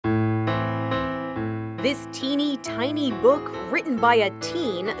This teeny tiny book, written by a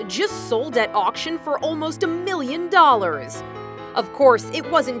teen, just sold at auction for almost $1 million. Of course, it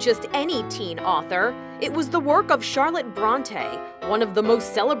wasn't just any teen author. It was the work of Charlotte Bronte, one of the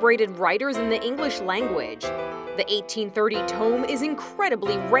most celebrated writers in the English language. The 1830 tome is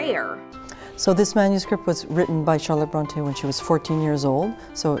incredibly rare. So this manuscript was written by Charlotte Bronte when she was 14 years old,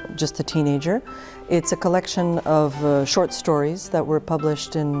 so just a teenager. It's a collection of short stories that were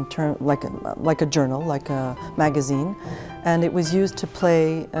published in like a journal, like a magazine, and it was used to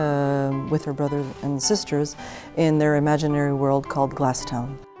play with her brothers and sisters in their imaginary world called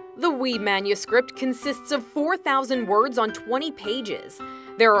Glasstown. The wee manuscript consists of 4,000 words on 20 pages.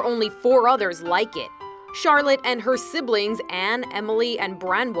 There are only 4 others like it. Charlotte and her siblings, Anne, Emily, and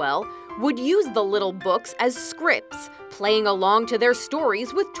Branwell, would use the little books as scripts, playing along to their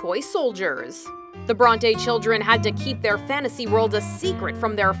stories with toy soldiers. The Bronte children had to keep their fantasy world a secret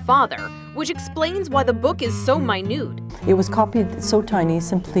from their father, which explains why the book is so minute. It was copied so tiny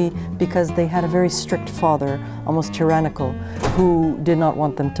simply because they had a very strict father, almost tyrannical, who did not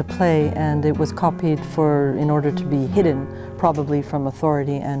want them to play, and it was copied in order to be hidden, probably from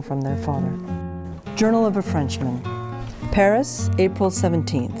authority and from their father. Journal of a Frenchman. Paris, April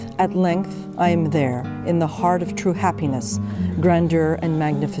 17th. At length, I am there, in the heart of true happiness, grandeur and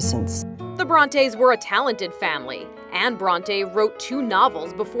magnificence. The Brontes were a talented family. Anne Bronte wrote 2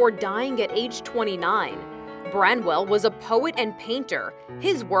 novels before dying at age 29. Branwell was a poet and painter.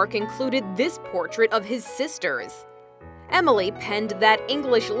 His work included this portrait of his sisters. Emily penned that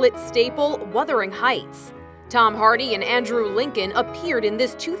English lit staple, Wuthering Heights. Tom Hardy and Andrew Lincoln appeared in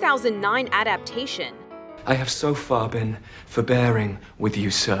this 2009 adaptation. I have so far been forbearing with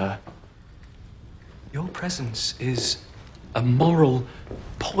you, sir. Your presence is a moral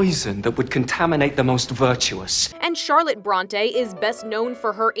poison that would contaminate the most virtuous. And Charlotte Bronte is best known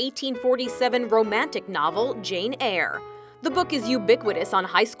for her 1847 romantic novel, Jane Eyre. The book is ubiquitous on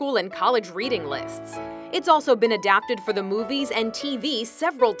high school and college reading lists. It's also been adapted for the movies and TV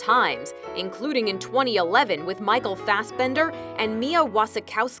several times, including in 2011 with Michael Fassbender and Mia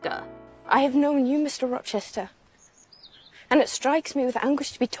Wasikowska. I have known you, Mr. Rochester, and it strikes me with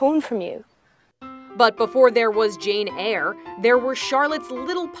anguish to be torn from you. But before there was Jane Eyre, there were Charlotte's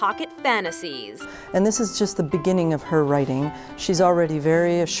little pocket fantasies. And this is just the beginning of her writing. She's already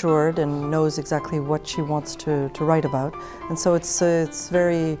very assured and knows exactly what she wants to write about. And so it's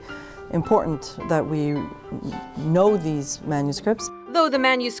very important that we know these manuscripts. Though the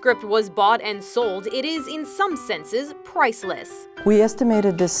manuscript was bought and sold, it is in some senses priceless. We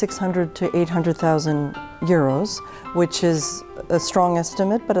estimated this 600 to 800,000 euros, which is a strong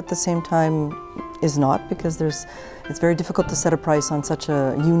estimate, but at the same time is not, because it's very difficult to set a price on such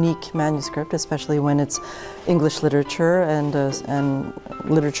a unique manuscript, especially when it's English literature and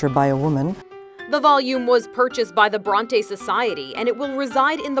literature by a woman. The volume was purchased by the Bronte Society, and it will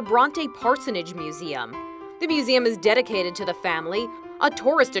reside in the Bronte Parsonage Museum. The museum is dedicated to the family, a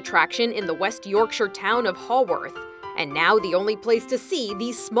tourist attraction in the West Yorkshire town of Haworth, and now the only place to see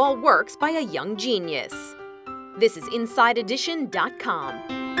these small works by a young genius. This is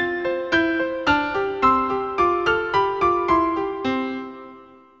InsideEdition.com.